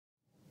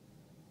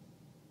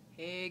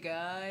Hey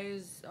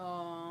guys,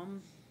 I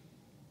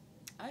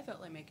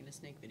felt like making a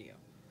snake video,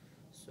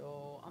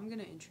 so I'm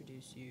gonna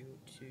introduce you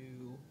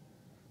to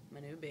my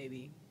new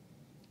baby.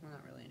 Well,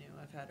 not really new,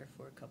 I've had her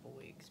for a couple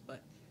weeks,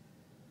 but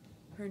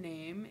her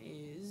name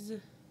is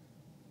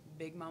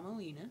Big Mama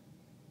Lena,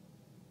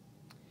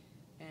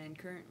 and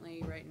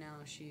currently, right now,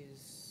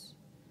 she's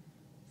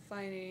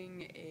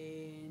fighting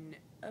an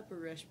upper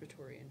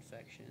respiratory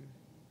infection,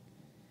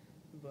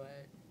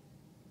 but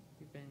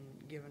we've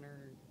been giving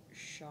her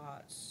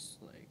shots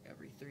like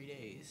every 3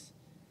 days,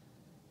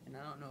 and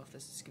I don't know if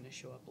this is going to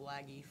show up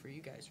laggy for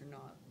you guys or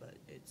not, but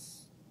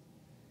it's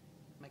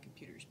my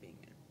computer's being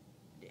a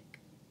dick.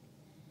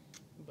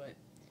 But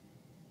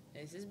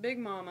this is Big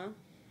Mama.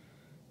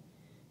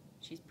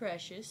 She's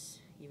precious,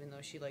 even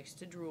though she likes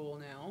to drool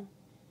now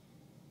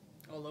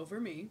all over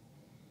me.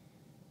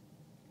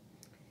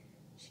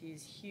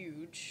 She's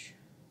huge.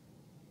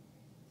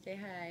 Say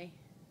hi.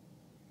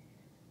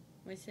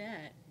 What's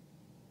that?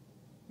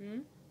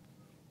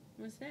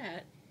 What's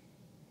that?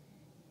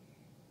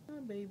 Oh,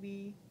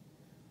 baby.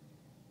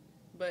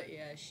 But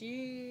yeah,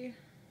 she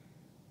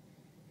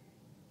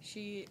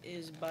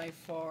is by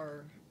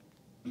far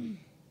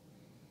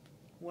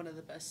one of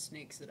the best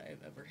snakes that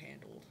I've ever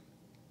handled.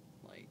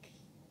 Like,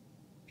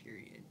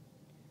 period.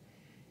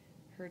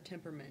 Her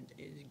temperament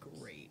is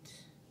great,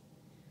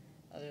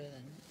 other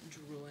than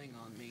drooling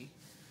on me.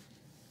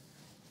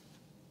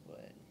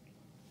 But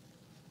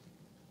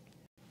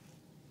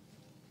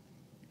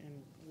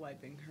and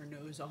wiping her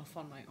nose off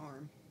on my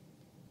arm.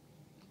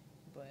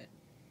 But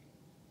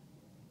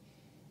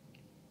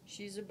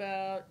she's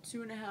about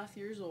 2.5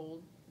 years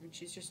old, and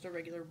she's just a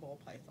regular ball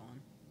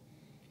python.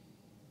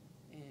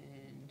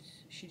 And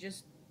she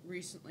just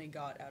recently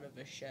got out of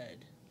a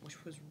shed,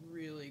 which was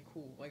really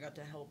cool. I got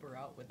to help her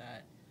out with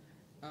that.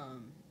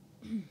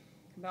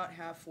 About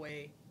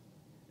halfway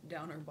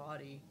down her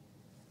body,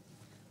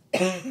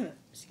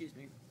 excuse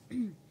me,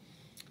 I'm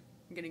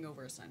getting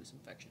over a sinus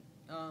infection.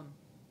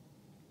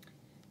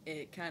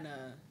 It kind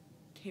of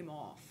came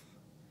off,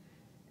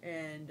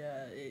 and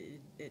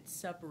it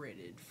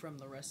separated from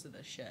the rest of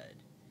the shed.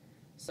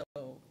 So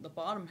the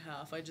bottom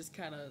half, I just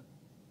kind of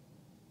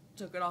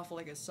took it off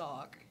like a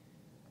sock,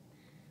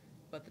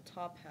 but the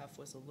top half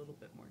was a little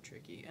bit more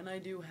tricky, and I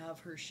do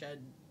have her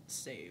shed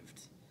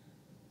saved.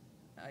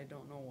 I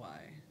don't know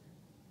why,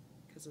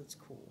 because it's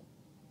cool.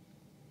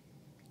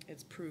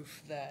 It's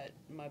proof that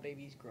my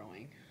baby's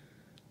growing.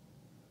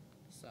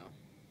 So,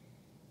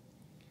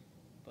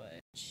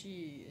 but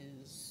she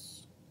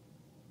is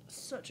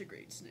such a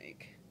great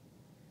snake.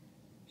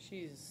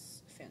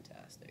 She's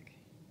fantastic.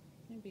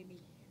 Hey,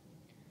 baby.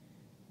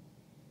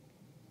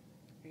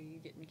 Are you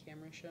getting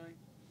camera shy?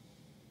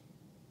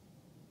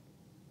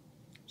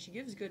 She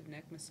gives good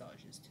neck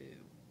massages too.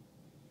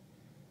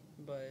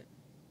 But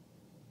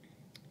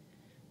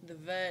the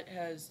vet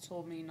has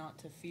told me not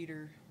to feed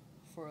her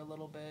for a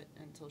little bit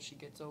until she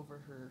gets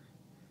over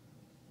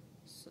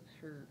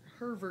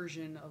her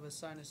version of a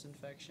sinus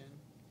infection.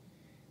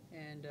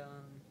 And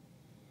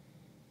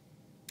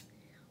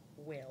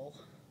well,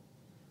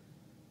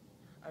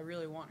 I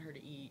really want her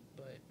to eat,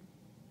 but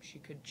she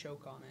could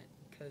choke on it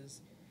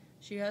because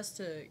she has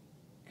to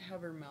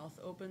have her mouth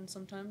open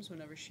sometimes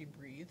whenever she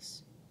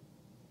breathes.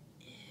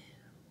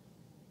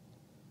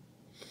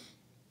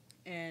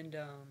 And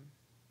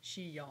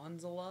she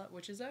yawns a lot,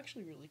 which is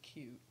actually really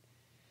cute.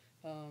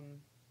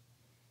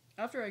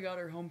 After I got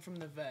her home from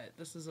the vet,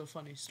 this is a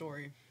funny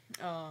story.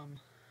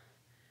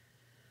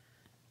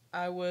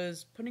 I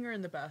was putting her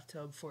in the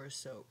bathtub for a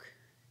soak,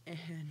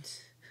 and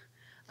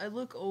I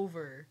look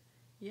over.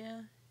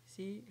 Yeah,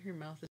 see, her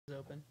mouth is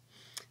open.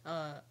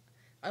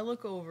 I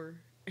look over,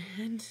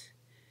 and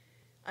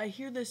I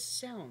hear this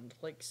sound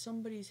like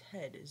somebody's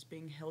head is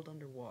being held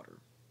underwater.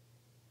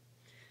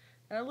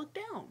 And I look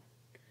down,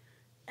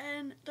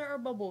 and there are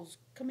bubbles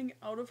coming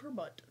out of her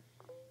butt.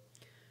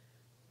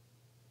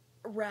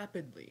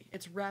 Rapidly.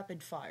 It's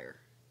rapid fire.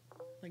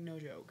 Like, no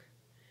joke.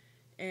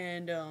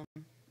 And,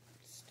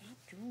 stop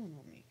drooling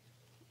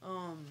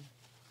on me.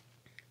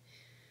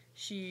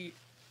 She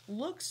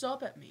looks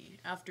up at me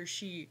after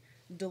she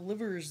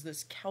delivers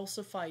this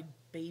calcified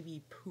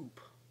baby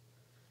poop.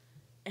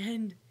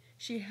 And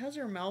she has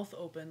her mouth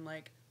open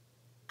like,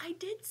 I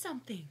did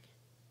something.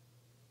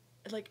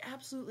 Like,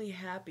 absolutely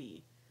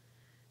happy.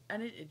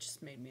 And it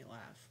just made me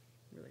laugh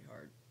really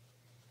hard.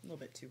 A little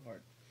bit too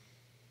hard.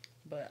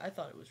 But I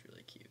thought it was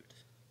really cute.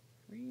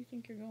 Where do you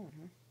think you're going,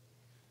 huh?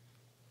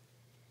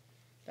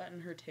 That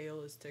and her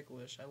tail is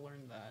ticklish. I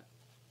learned that.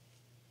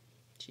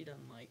 She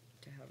doesn't like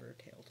to have her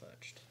tail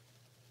touched.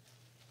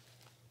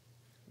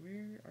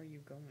 Where are you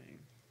going?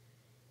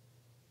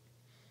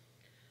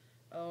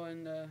 Oh,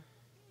 and,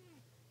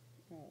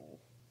 oh.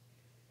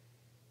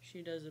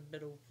 She does a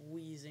bit of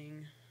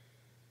wheezing.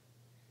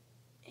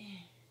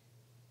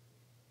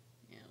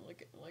 Yeah,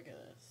 look at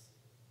this.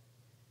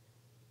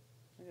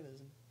 Look at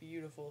this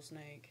beautiful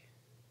snake.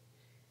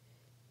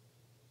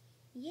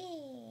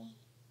 Yeah.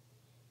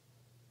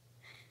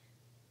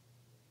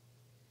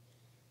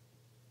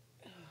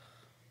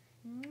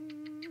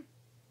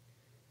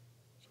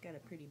 She's got a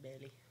Pretty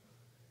belly.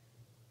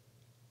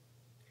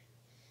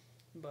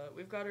 But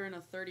we've got her in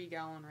a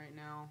 30-gallon right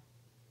now.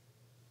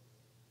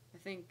 I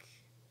think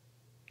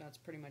that's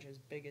pretty much as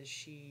big as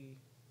she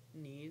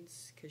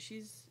needs, because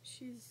she's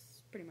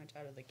pretty much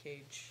out of the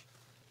cage.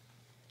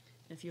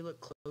 If you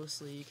look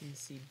closely, you can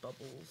see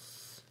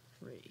bubbles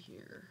right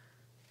here.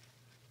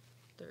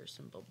 There are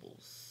some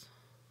bubbles.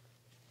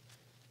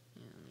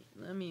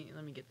 Yeah, let me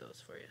get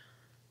those for you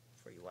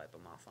before you wipe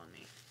them off on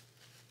me.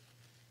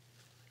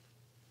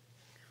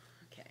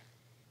 Okay,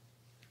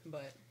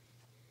 but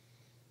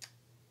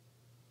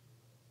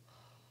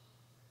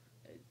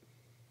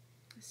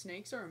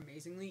snakes are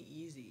amazingly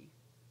easy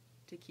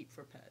to keep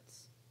for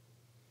pets.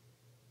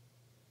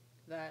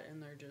 That,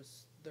 and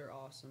they're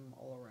awesome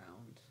all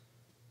around.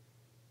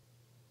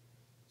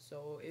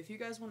 So if you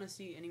guys want to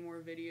see any more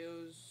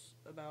videos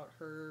about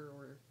her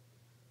or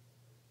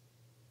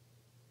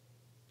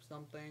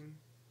something,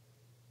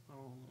 I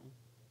don't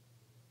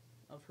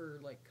know, of her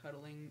like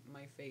cuddling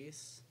my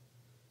face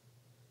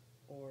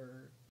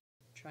or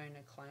trying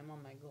to climb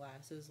on my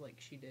glasses like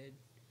she did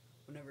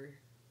whenever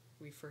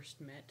we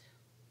first met.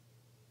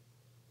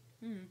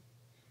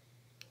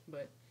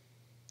 But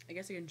I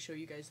guess I can show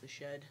you guys the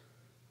shed.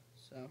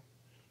 So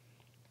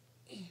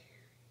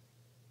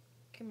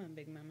come on,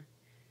 big mama.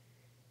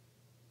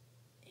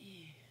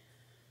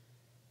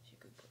 She's a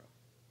good girl.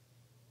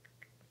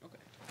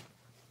 Okay.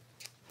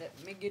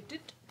 Let me get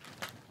it.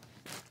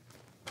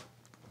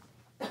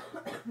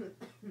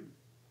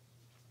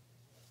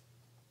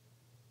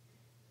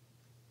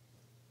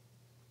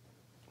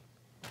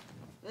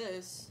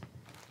 This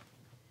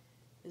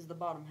is the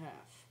bottom half.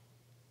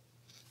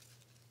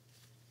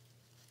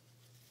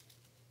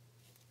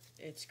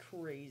 It's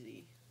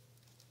crazy.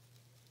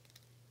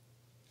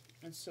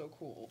 It's so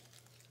cool.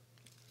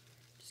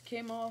 Just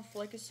came off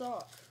like a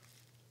sock.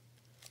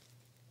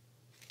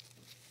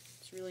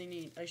 It's really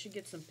neat. I should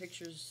get some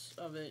pictures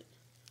of it.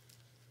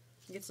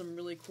 Get some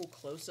really cool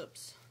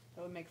close-ups.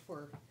 That would make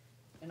for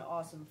an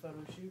awesome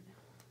photo shoot.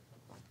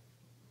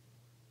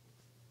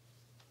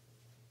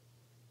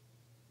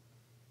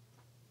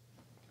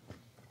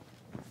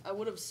 I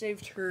would have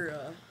saved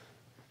her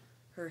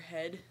her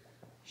head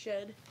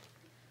shed,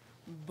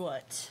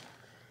 but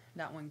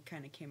that one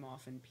kind of came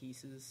off in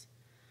pieces.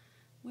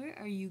 Where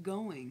are you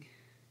going?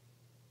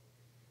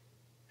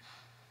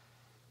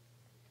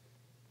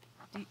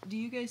 Do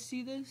you guys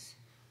see this?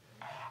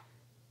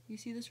 You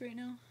see this right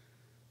now?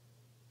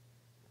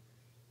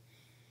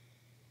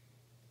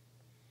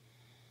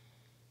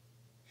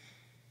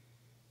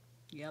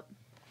 Yep.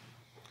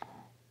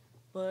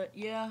 But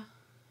yeah,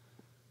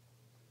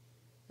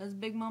 that's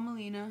Big Mama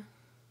Lena.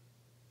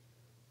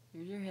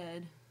 Here's her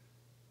head.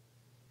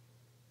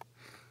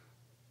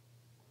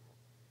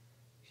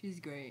 She's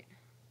great.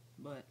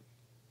 But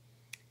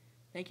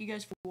thank you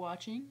guys for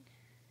watching,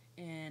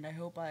 and I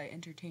hope I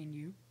entertained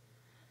you.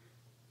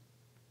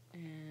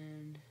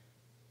 And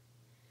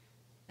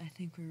I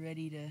think we're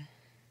ready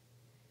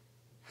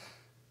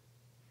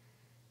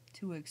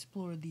to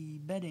explore the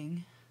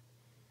bedding.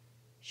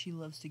 She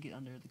loves to get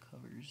under the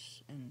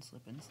covers and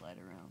slip and slide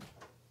around.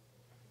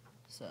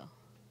 So,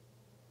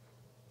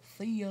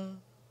 see ya.